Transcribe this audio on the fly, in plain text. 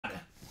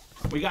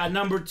We got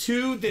number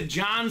 2. Did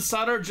John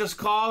Sutter just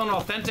call an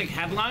authentic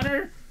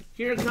headliner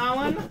here,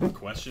 Colin?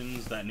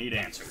 Questions that need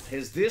answered.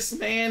 Has this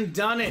man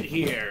done it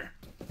here?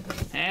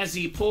 Has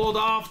he pulled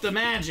off the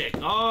magic?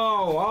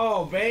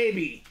 Oh,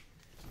 baby.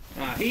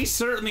 He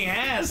certainly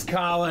has,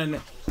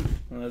 Colin.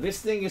 This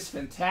thing is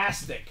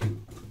fantastic.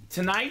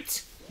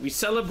 Tonight, we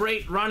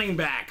celebrate running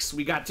backs.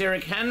 We got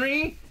Derrick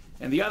Henry,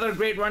 and the other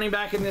great running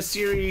back in this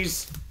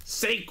series,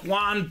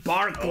 Saquon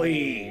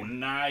Barkley. Oh,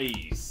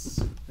 nice.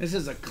 This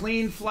is a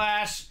clean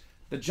flash.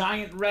 The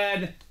Giant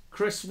Red,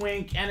 Chris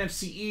Wink,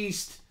 NFC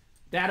East.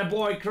 That a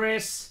boy,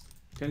 Chris.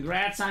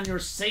 Congrats on your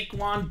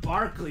Saquon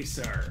Barkley,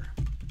 sir.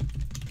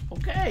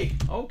 Okay.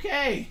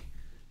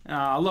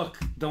 Look,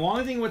 the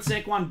only thing with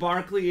Saquon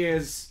Barkley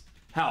is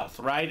health,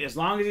 right? As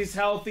long as he's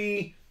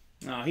healthy,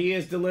 he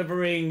is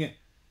delivering.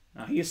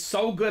 He is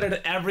so good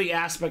at every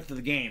aspect of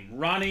the game.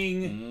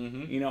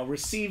 Running,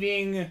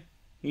 receiving.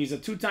 He's a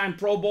 2-time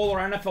Pro Bowler,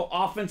 NFL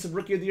Offensive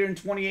Rookie of the Year in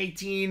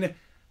 2018.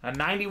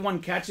 91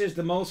 catches,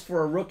 the most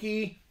for a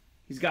rookie.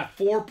 He's got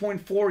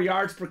 4.4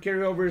 yards per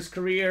carry over his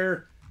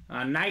career.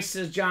 Nice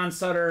as John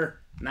Sutter.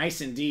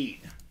 Nice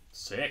indeed.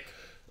 Sick.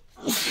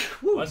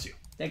 Bless you.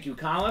 Thank you,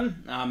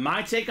 Colin.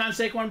 My take on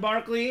Saquon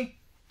Barkley,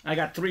 I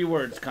got 3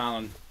 words,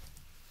 Colin.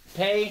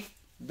 Pay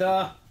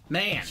the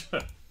man.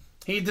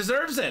 He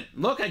deserves it.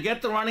 Look, I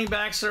get the running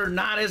backs are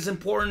not as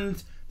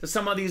important to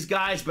some of these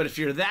guys, but if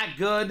you're that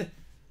good,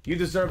 you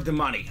deserve the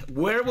money.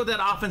 Where would that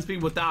offense be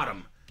without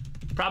him?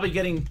 Probably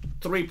getting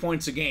 3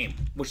 points a game,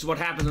 which is what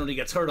happens when he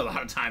gets hurt a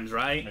lot of times,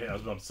 right? Yeah, I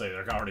was about to say,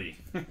 they're already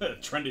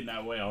trending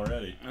that way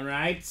already. All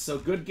right, so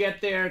good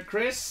get there,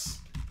 Chris.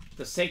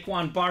 The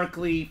Saquon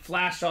Barkley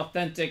Flash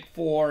Authentic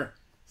for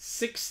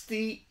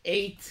 $68.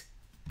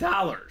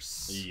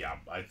 Yeah,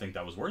 I think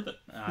that was worth it.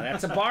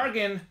 That's a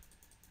bargain.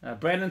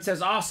 Brandon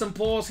says, awesome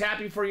pulls,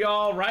 happy for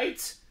y'all,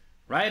 right?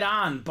 Right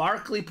on.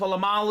 Barkley,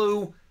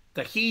 Polamalu,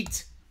 the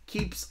heat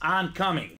keeps on coming.